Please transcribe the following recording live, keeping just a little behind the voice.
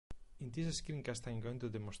In this screencast, I'm going to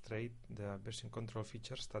demonstrate the version control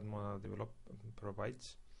features that MonoDevelop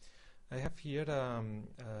provides. I have here a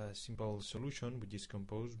simple solution which is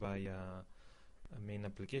composed by a main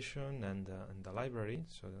application and the library.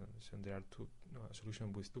 So there are two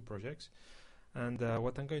solutions with two projects. And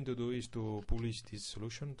what I'm going to do is to publish this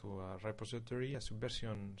solution to a repository, a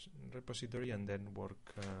subversion repository, and then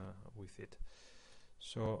work with it.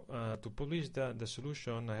 So to publish the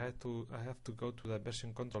solution, I have to go to the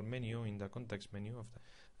version control menu in the context menu of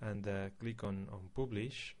and click on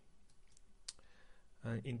publish.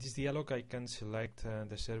 In this dialog, I can select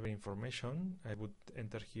the server information. I would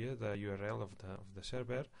enter here the URL of the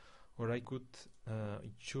server, or I could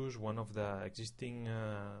choose one of the existing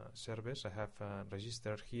servers I have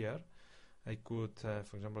registered here. I could,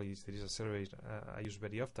 for example, if there is a server I use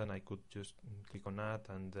very often, I could just click on add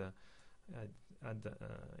and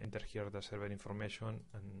enter here the server information,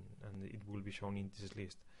 and it will be shown in this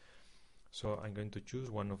list. So I'm going to choose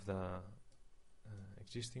one of the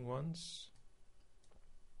existing ones.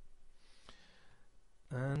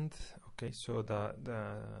 And okay, so the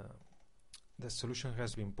solution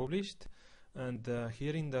has been published, and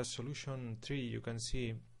here in the solution tree you can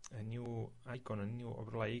see a new icon, a new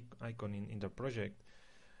overlay icon in the project,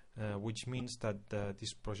 which means that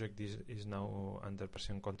this project is now under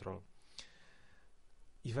version control.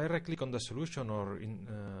 If I right click on the solution or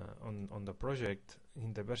on the project,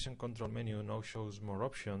 in the version control menu now shows more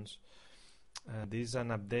options. There is an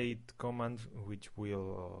update command which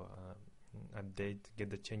will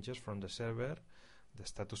get the changes from the server, the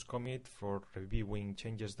status commit for reviewing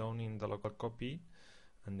changes done in the local copy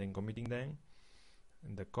and then committing them,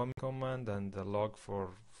 and the commit command and the log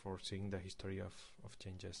for seeing the history of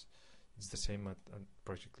changes. It's the same at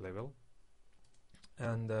project level.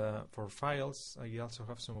 And for files, I also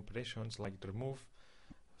have some operations like remove,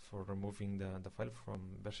 for removing the file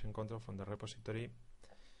from version control from the repository,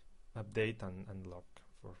 update and log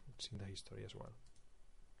for seeing the history as well.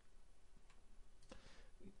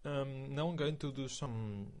 Now I'm going to do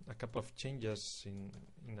a couple of changes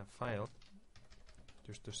in a file,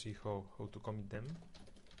 just to see how to commit them.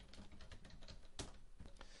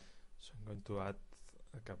 So I'm going to add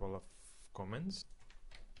a couple of comments.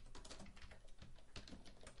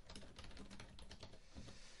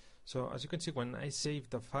 So as you can see, when I save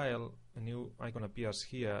the file, a new icon appears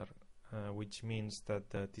here, which means that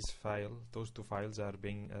those two files are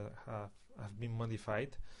being have been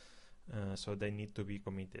modified. So they need to be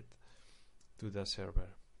committed to the server.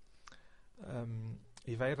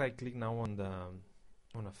 If I right click now on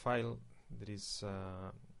a file, there is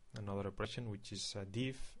another operation which is a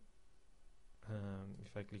div.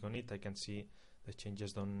 If I click on it, I can see the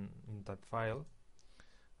changes done in that file,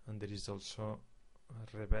 and there is also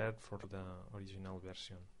a revert for the original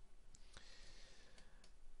version.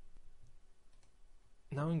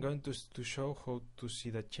 Now I'm going to show how to see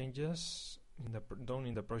the changes done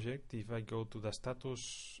in the project. If I go to the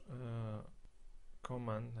status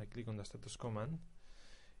command, I click on the status command,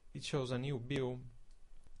 it shows a new view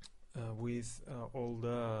with all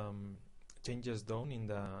the changes done in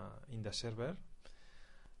the server.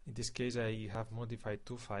 In this case, I have modified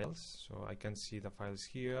two files, so I can see the files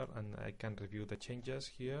here, and I can review the changes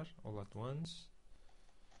here all at once.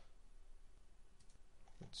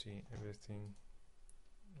 Let's see everything,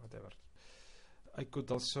 whatever. I could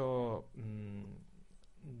also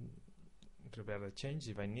revert the change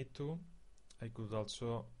if I need to. I could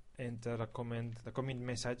also enter the commit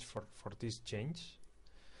message for this change.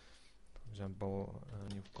 For example,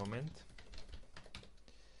 a new comment.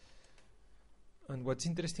 And what's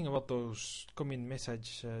interesting about those commit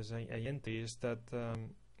messages I enter is that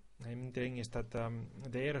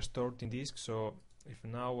they are stored in disk. So if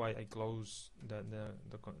now I close the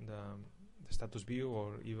status view,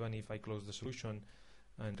 or even if I close the solution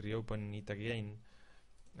and reopen it again,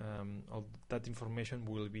 all that information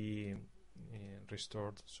will be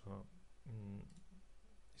restored, so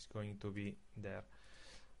it's going to be there.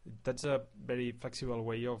 That's a very flexible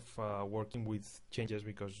way of working with changes,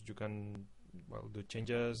 because you can do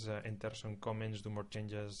changes, enter some comments, do more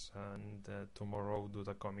changes, and tomorrow do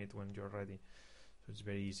the commit when you're ready. So it's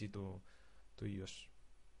very easy to use.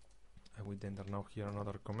 I will enter now here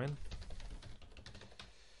another comment.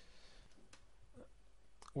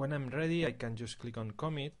 When I'm ready, I can just click on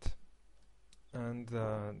commit, and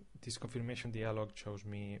this confirmation dialog shows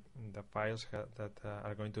me the files that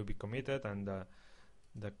are going to be committed, and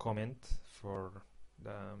the comment for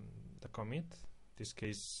the commit. In this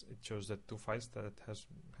case, it shows the two files that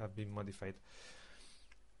have been modified.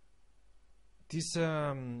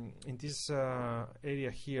 In this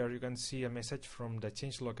area here, you can see a message from the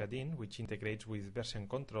changelog add-in, which integrates with version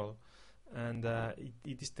control, and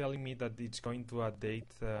it is telling me that it's going to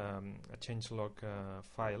update a changelog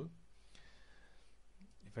file.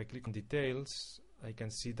 If I click on details, I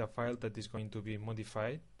can see the file that is going to be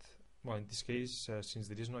modified. Well, in this case, since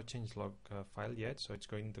there is no changelog file yet, so it's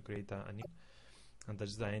going to create a new, and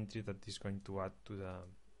that's the entry that is going to add to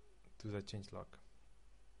the changelog.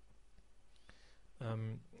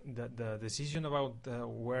 The decision about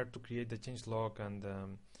where to create the changelog and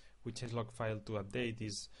which changelog file to update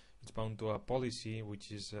it's bound to a policy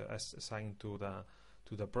which is assigned to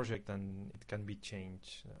the project, and it can be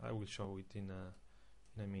changed. I will show it in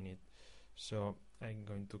a minute. So I'm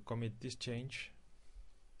going to commit this change,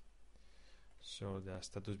 so the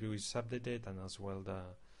status view is updated, and as well the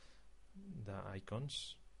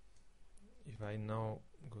icons. If I now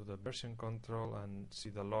go to version control and see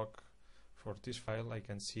the log for this file, I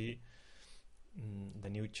can see the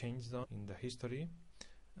new change done in the history.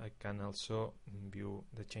 I can also view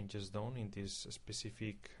the changes done in this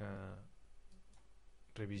specific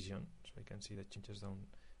revision, so I can see the changes done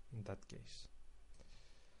in that case.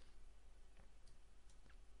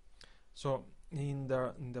 So in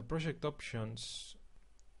the project options,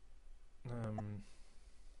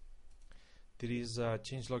 there is a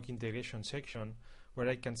changelog integration section where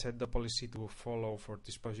I can set the policy to follow for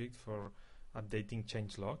this project for updating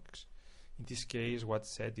changelogs. In this case,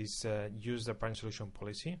 what's set is use the parent solution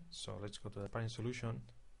policy. So let's go to the parent solution,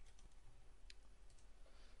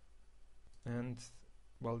 and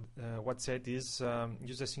well, what's set is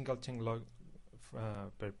use a single changelog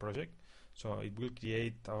per project. So it will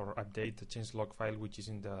create or update the changelog file which is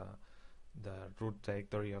in the root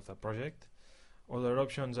directory of the project. Other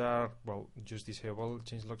options are, well, just disable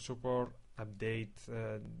changelog support, update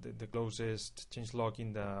the closest changelog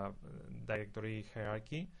in the directory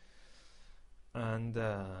hierarchy, and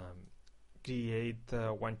create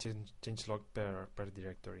one changelog per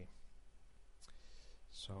directory.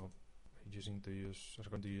 So we're going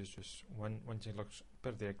to use just one changelog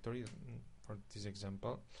per directory for this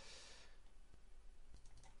example.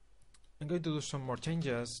 I'm going to do some more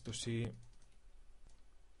changes to see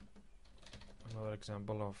another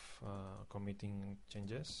example of committing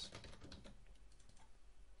changes.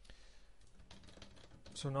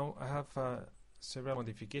 So now I have several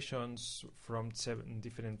modifications from 7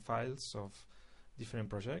 different files of different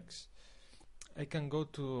projects. I can go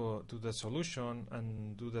to the solution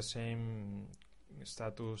and do the same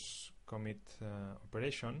status commit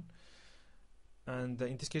operation, and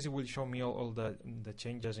in this case it will show me all the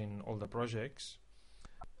changes in all the projects.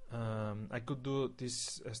 I could do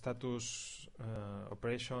this status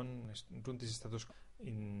operation, run this status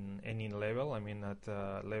in any level, I mean at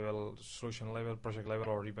level, solution level, project level,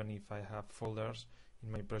 or even if I have folders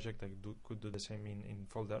in my project, I could do the same in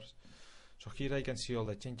folders. So here I can see all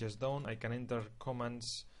the changes done. I can enter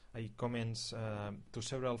comments to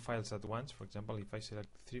several files at once. For example, if I select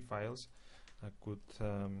 3 files, I could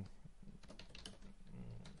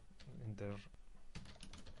enter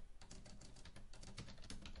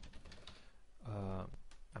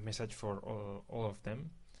a message for all of them,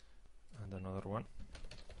 and another one.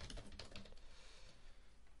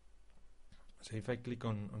 So if I click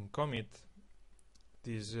on commit,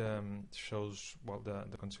 this shows, well,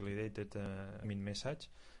 the consolidated message.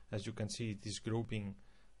 As you can see, it is grouping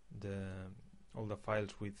all the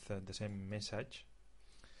files with the same message,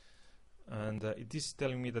 and it is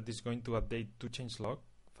telling me that it's going to update 2 changelog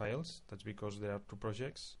files. That's because there are 2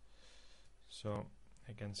 projects. So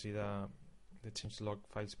I can see the changelog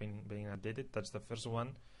files being updated. That's the first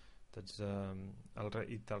one. That's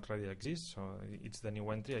it already exists, so it's the new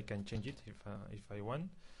entry. I can change it if I want,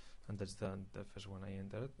 and that's the first one I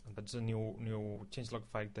entered, and that's the new changelog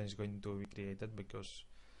file that is going to be created because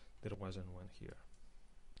there wasn't one here.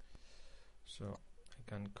 So I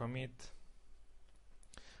can commit.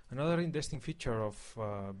 Another interesting feature of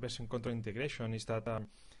version control integration is that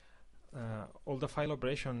all the file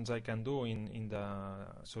operations I can do in the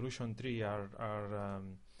solution tree are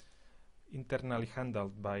internally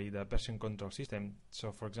handled by the version control system.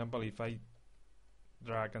 So for example, if I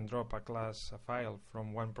drag and drop a file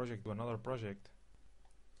from one project to another project,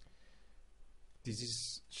 this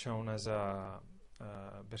is shown as a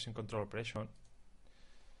version control operation.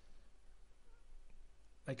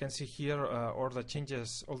 I can see here all the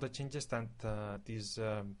changes that this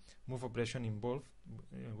move operation involved,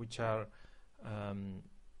 which are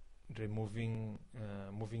moving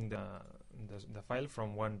the file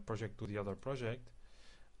from one project to the other project,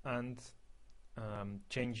 and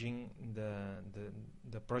changing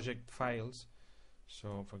the project files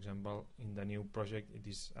So for example, in the new project it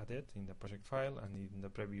is added in the project file, and in the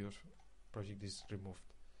previous project is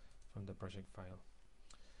removed from the project file.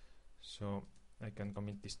 So I can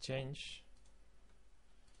commit this change,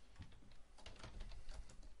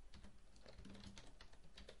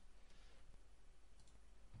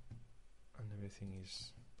 and everything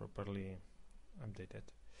is properly updated.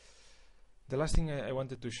 The last thing I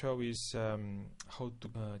wanted to show is how to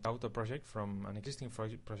out a project from an existing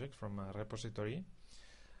project from a repository.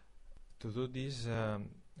 To do this, I'm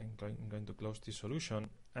going to close this solution,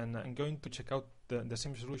 and I'm going to check out the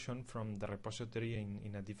same solution from the repository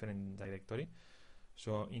in a different directory.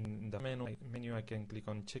 So in the menu I can click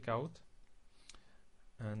on checkout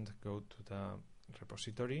and go to the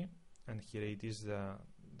repository, and here it is the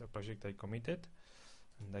project I committed,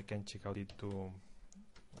 and I can check out it to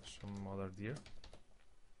some other dir.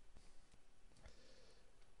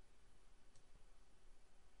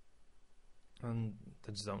 And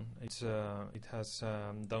that's done. It has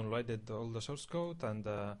downloaded all the source code, and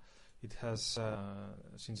it has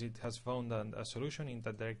since it has found a solution in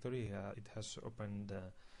that directory, it has opened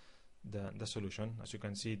the solution. As you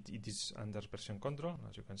can see, it is under version control,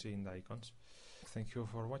 as you can see in the icons. Thank you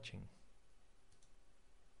for watching.